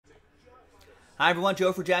Hi everyone,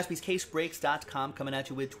 Joe for JaspysCaseBreaks.com coming at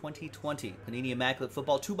you with 2020 Panini Immaculate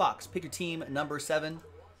Football 2-box. Pick your team, number 7.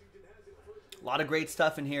 A lot of great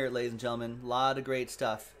stuff in here, ladies and gentlemen. A lot of great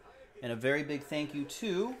stuff. And a very big thank you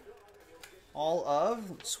to all of,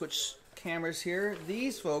 let's switch cameras here,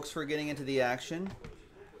 these folks for getting into the action.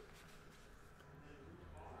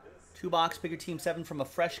 2-box, pick your team 7 from a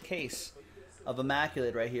fresh case of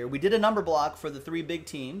Immaculate right here. We did a number block for the 3 big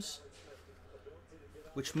teams,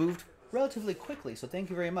 which moved relatively quickly, so thank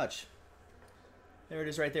you very much. There it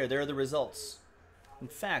is right there. There are the results. In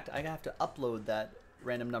fact, I have to upload that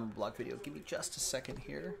random number block video. Give me just a second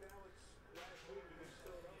here.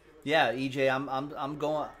 Yeah, EJ, I'm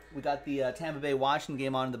going. We got the Tampa Bay Washington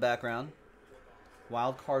game on in the background.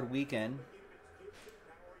 Wild card weekend.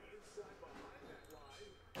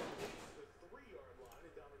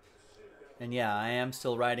 And yeah, I am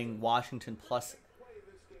still riding Washington plus.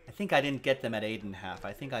 I think I didn't get them at 8.5.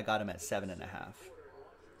 I think I got them at 7.5.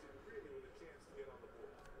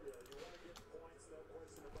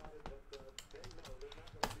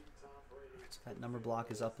 So that number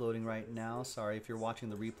block is uploading right now. Sorry, if you're watching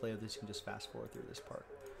the replay of this, you can just fast forward through this part.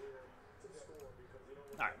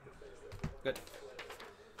 All right, good.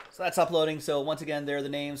 So that's uploading. So once again, there are the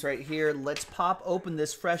names right here. Let's pop open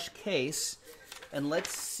this fresh case, and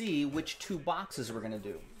let's see which 2 boxes we're going to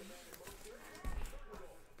do.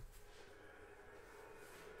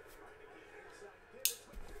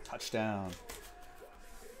 Touchdown.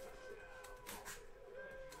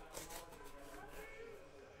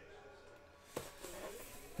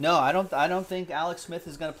 No, I don't think Alex Smith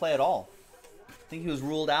is going to play at all. I think he was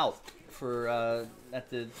ruled out for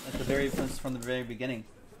from the very beginning.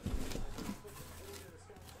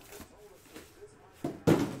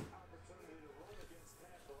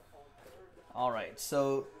 All right,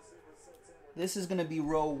 so this is going to be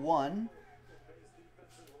row 1,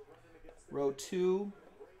 row 2,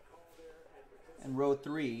 and row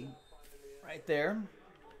 3 right there.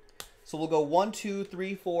 So we'll go 1, 2,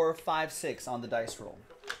 3, 4, 5, 6 on the dice roll.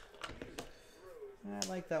 I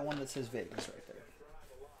like that one that says Vegas right there.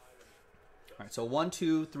 All right, so 1,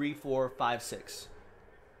 2, 3, 4, 5, 6.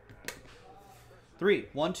 3.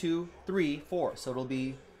 1, 2, 3, 4. So it'll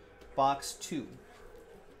be box 2.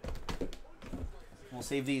 We'll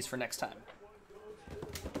save these for next time.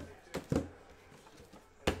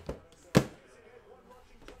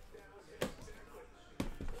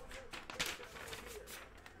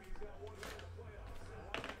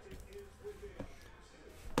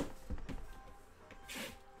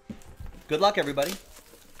 Good luck, everybody.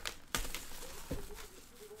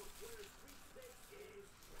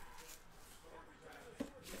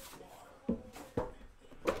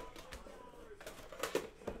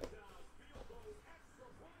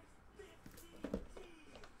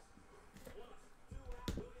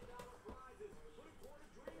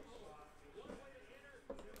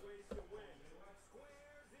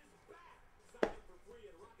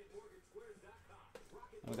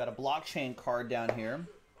 We've got a blockchain card down here.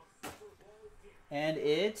 And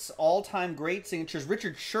it's all-time great signatures.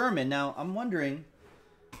 Richard Sherman. Now, I'm wondering,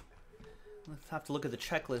 let's have to look at the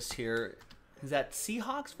checklist here. Is that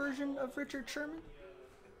Seahawks version of Richard Sherman?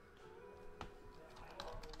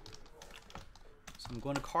 So I'm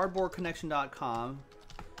going to cardboardconnection.com.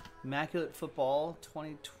 Immaculate Football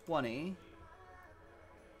 2020.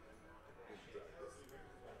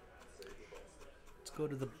 Let's go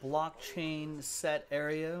to the blockchain set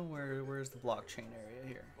area. Where's the blockchain area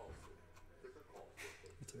here?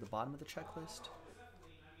 It's at the bottom of the checklist.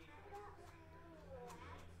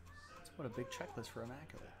 What a big checklist for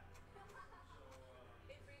Immaculate.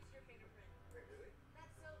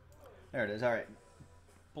 There it is. All right.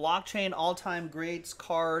 Blockchain all-time greats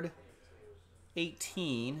card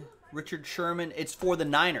 18. Richard Sherman. It's for the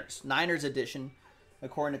Niners. Niners edition,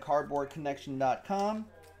 according to cardboardconnection.com.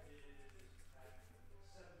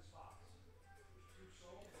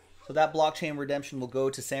 So that blockchain redemption will go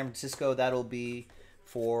to San Francisco. That'll be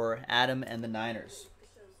for Adam and the Niners.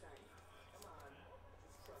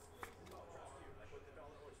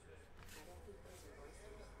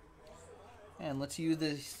 And let's use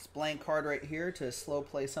this blank card right here to slow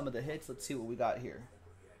play some of the hits. Let's see what we got here.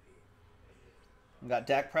 We got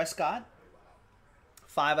Dak Prescott,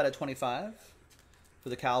 5 out of 25 for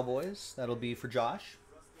the Cowboys. That'll be for Josh.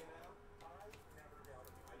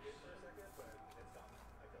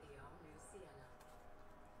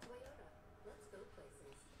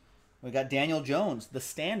 We got Daniel Jones, the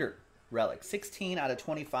standard relic, 16 out of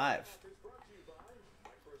 25.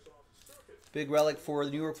 Big relic for the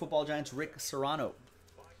New York Football Giants, Rick Serrano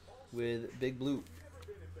with Big Blue,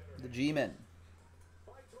 the G-Men.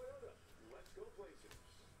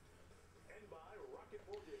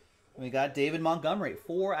 We got David Montgomery,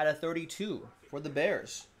 4 out of 32 for the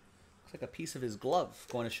Bears. Looks like a piece of his glove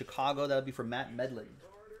going to Chicago. That would be for Matt Medlin.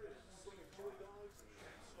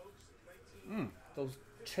 Those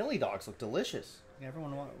chili dogs look delicious.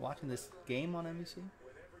 Everyone watching this game on NBC?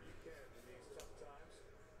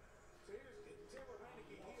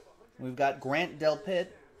 We've got Grant Delpit,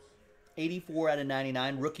 84 out of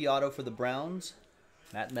 99. Rookie auto for the Browns.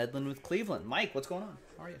 Matt Medlin with Cleveland. Mike, what's going on?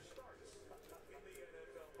 How are you?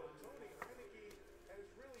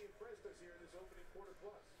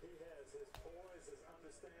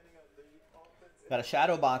 Got a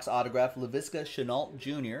shadow box autograph, Laviska Shenault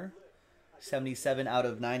Jr., 77 out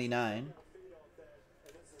of 99.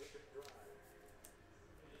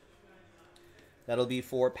 That'll be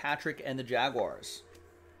for Patrick and the Jaguars.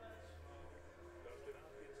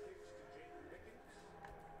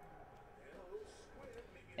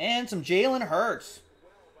 And some Jalen Hurts,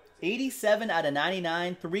 87 out of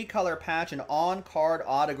 99, 3-color patch, an on-card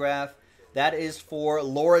autograph. That is for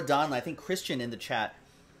Laura Donnelly. I think Christian in the chat.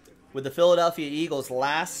 With the Philadelphia Eagles,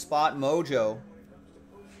 last spot mojo.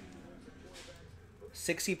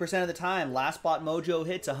 60% of the time. Last spot mojo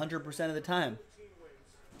hits 100% of the time.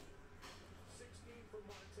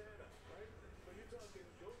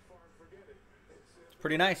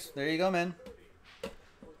 Pretty nice. There you go, man.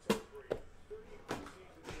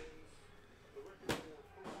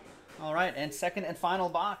 All right, and second and final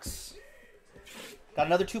box. Got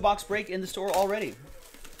another 2-box break in the store already.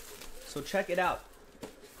 So check it out.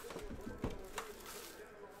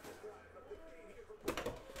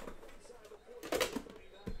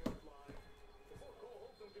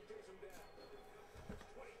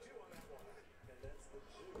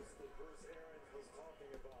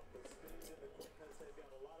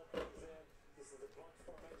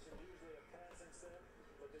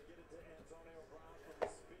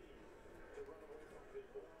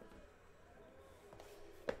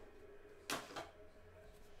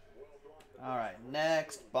 All right,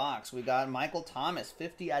 next box. We got Michael Thomas,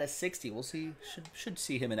 50 out of 60. We'll see. Should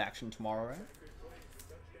see him in action tomorrow, right?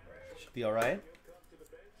 Should be all right.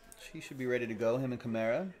 He should be ready to go, him and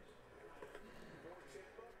Kamara.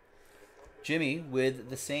 Jimmy with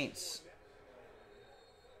the Saints.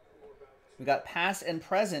 We got past and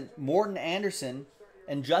present, Morton Anderson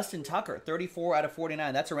and Justin Tucker, 34 out of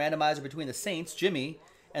 49. That's a randomizer between the Saints, Jimmy,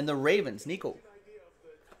 and the Ravens, Nico.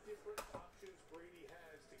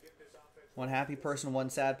 One happy person, one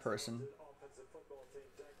sad person.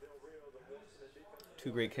 Two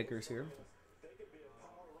great kickers here.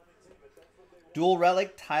 Dual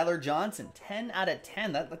relic, Tyler Johnson, 10 out of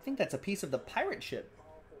 10. I think that's a piece of the pirate ship.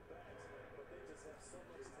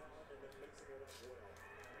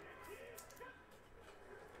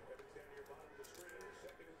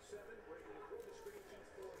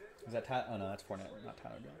 Is that Tyler? Oh no, that's Fournette, not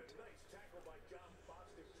Tyler Johnson.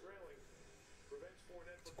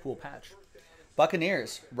 It's a cool patch.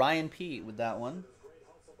 Buccaneers, Ryan P. with that one.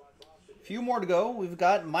 A few more to go. We've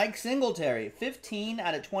got Mike Singletary, 15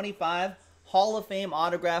 out of 25. Hall of Fame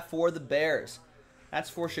autograph for the Bears. That's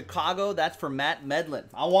for Chicago. That's for Matt Medlin.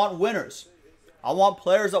 I want winners. I want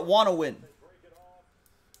players that want to win.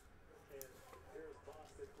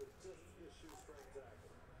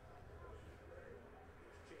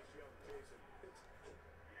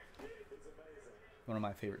 One of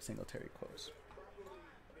my favorite Singletary quotes.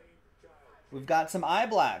 We've got some eye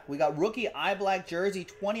black. We got rookie eye black jersey,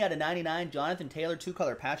 20 out of 99. Jonathan Taylor,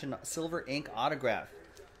 2-color patch and silver ink autograph.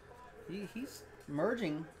 He's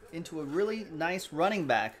merging into a really nice running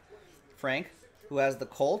back, Frank, who has the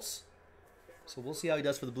Colts. So we'll see how he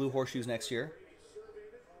does for the Blue Horseshoes next year.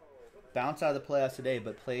 Bounced out of the playoffs today,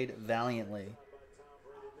 but played valiantly.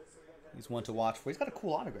 He's one to watch for. He's got a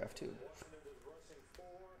cool autograph, too.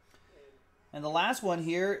 And the last one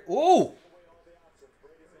here, ooh!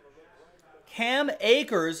 Cam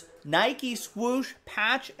Akers, Nike swoosh,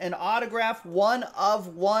 patch, and autograph, 1 of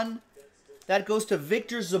 1. That goes to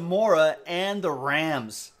Victor Zamora and the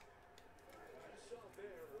Rams.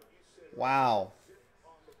 Wow.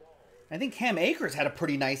 I think Cam Akers had a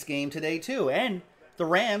pretty nice game today, too. And the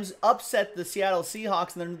Rams upset the Seattle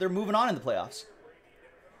Seahawks, and they're moving on in the playoffs.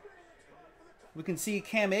 We can see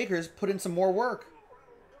Cam Akers put in some more work.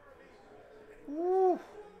 Woo.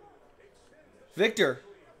 Victor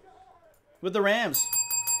with the Rams.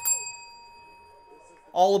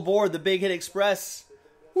 All aboard the Big Hit Express.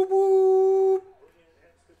 Whoop, whoop.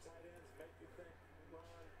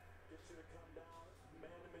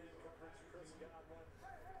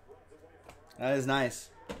 That is nice.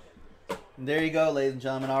 And there you go, ladies and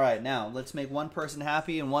gentlemen. All right, now let's make one person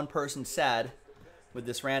happy and one person sad with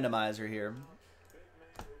this randomizer here.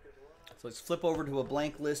 So let's flip over to a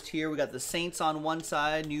blank list here. We got the Saints on one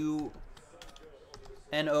side, New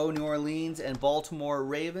Orleans, and Baltimore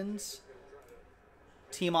Ravens.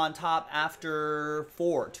 Team on top after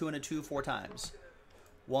 4. 2 and a 2, 4 times.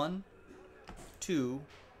 1, 2,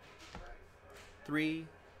 3,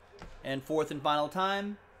 and 4th and final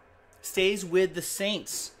time. Stays with the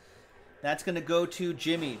Saints. That's going to go to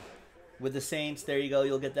Jimmy with the Saints. There you go.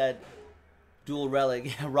 You'll get that dual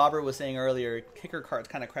relic. Robert was saying earlier, kicker cards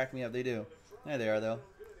kind of crack me up. They do. There they are, though.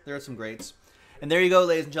 There are some greats. And there you go,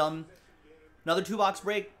 ladies and gentlemen. Another 2-box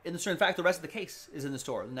break in the store. In fact, the rest of the case is in the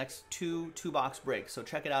store. The next 2 2-box breaks. So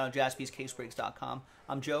check it out on jaspyscasebreaks.com.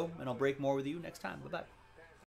 I'm Joe, and I'll break more with you next time. Bye-bye.